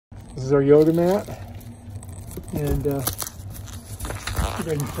This is our yoga mat. And see if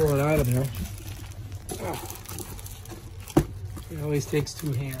I can pull it out of there. It always takes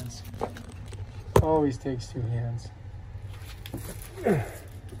two hands. Always takes two hands. And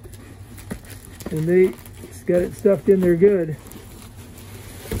they got it stuffed in there good.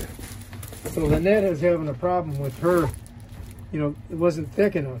 So Lynette is having a problem with her, you know, it wasn't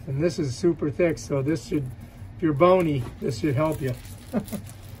thick enough, and this is super thick, so this should, if you're bony, this should help you.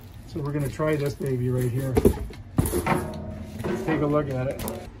 So we're gonna try this baby right here. Let's take a look at it.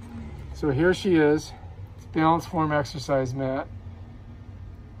 So here she is, it's balance form exercise mat.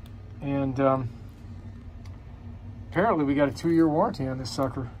 And apparently we got a 2-year warranty on this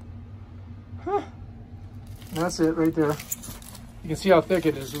sucker. Huh. And that's it right there. You can see how thick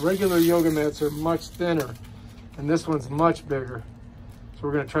it is. The regular yoga mats are much thinner, and this one's much bigger. So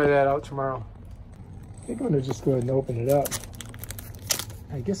we're gonna try that out tomorrow. I think I'm gonna just go ahead and open it up.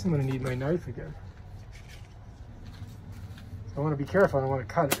 I guess I'm gonna need my knife again. So I wanna be careful, I don't wanna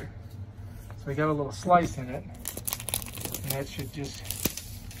cut it. So I got a little slice in it, and that should just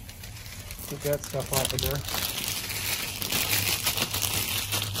get that stuff off of there.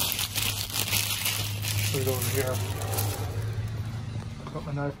 Put it over here. Put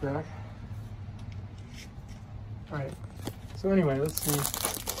my knife back. All right, so anyway, let's see.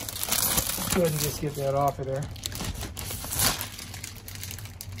 Let's go ahead and just get that off of there.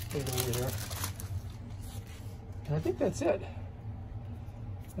 Take it over here. And I think that's it.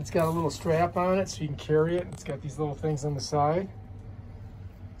 It's got a little strap on it so you can carry it. It's got these little things on the side.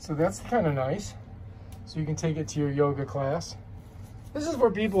 So that's kind of nice. So you can take it to your yoga class. This is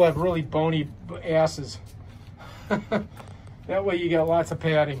where people have really bony asses. That way you got lots of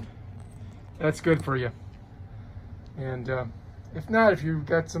padding. That's good for you. And if not, if you've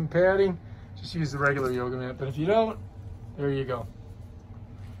got some padding, just use the regular yoga mat. But if you don't, there you go. All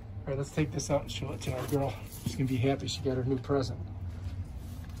right, let's take this out and show it to our girl. She's gonna be happy she got her new present.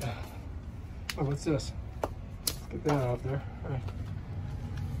 Oh, what's this? Let's get that out there. All right.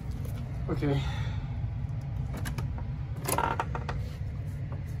 Okay.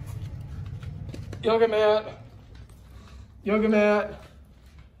 Yoga mat. Yoga mat.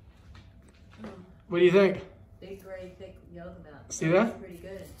 What do you think? Big, gray, thick yoga mat. See that? It's pretty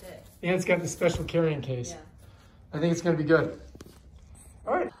good and thick. And it's got the special carrying case. Yeah. I think it's gonna be good.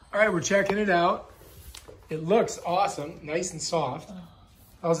 All right, we're checking it out. It looks awesome, nice and soft.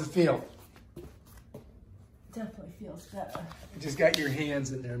 How's it feel? Definitely feels better. You just got your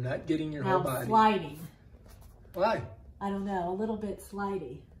hands in there, not getting your whole Now body. sliding. Why? I don't know, a little bit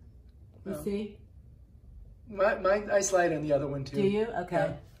slidey. You see? I slide on the other one too. Do you? Okay.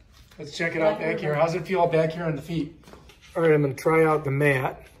 Yeah. Let's check it out back here. How's it feel back here on the feet? All right, I'm gonna try out the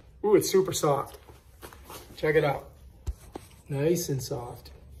mat. Ooh, it's super soft. Check it out. Nice and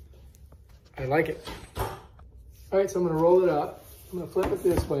soft. I like it. All right, so I'm gonna roll it up. I'm gonna flip it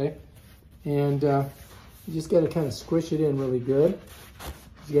this way. And you just gotta kind of squish it in really good.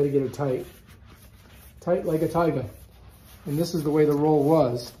 You gotta get it tight. Tight like a tiger. And this is the way the roll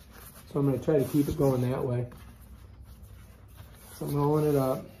was. So I'm gonna try to keep it going that way. So I'm rolling it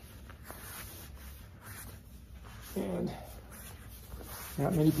up. And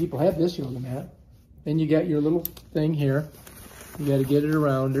not many people have this yoga mat. Then you got your little thing here. You got to get it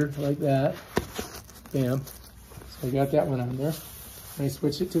around her like that. Bam. So I got that one on there. And I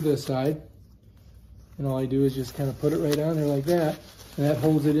switch it to this side. And all I do is just kind of put it right on there like that. And that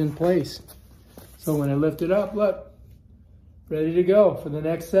holds it in place. So when I lift it up, look, ready to go for the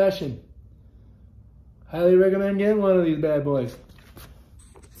next session. Highly recommend getting one of these bad boys.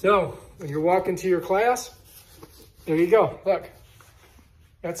 So when you're walking to your class, there you go, look.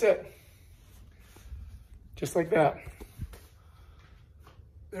 That's it. Just like that.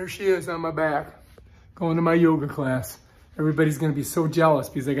 There she is on my back, going to my yoga class. Everybody's gonna be so jealous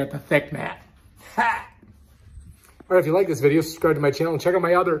because I got the thick mat. Ha! All right, if you like this video, subscribe to my channel and check out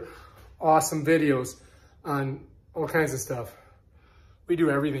my other awesome videos on all kinds of stuff. We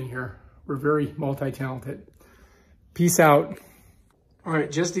do everything here. We're very multi-talented. Peace out. All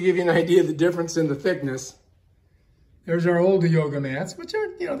right, just to give you an idea of the difference in the thickness, there's our older yoga mats, which are,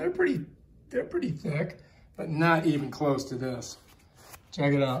 you know, they're pretty thick, but not even close to this.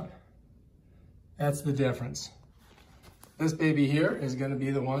 Check it out. That's the difference. This baby here is gonna be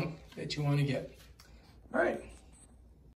the one that you wanna get. All right.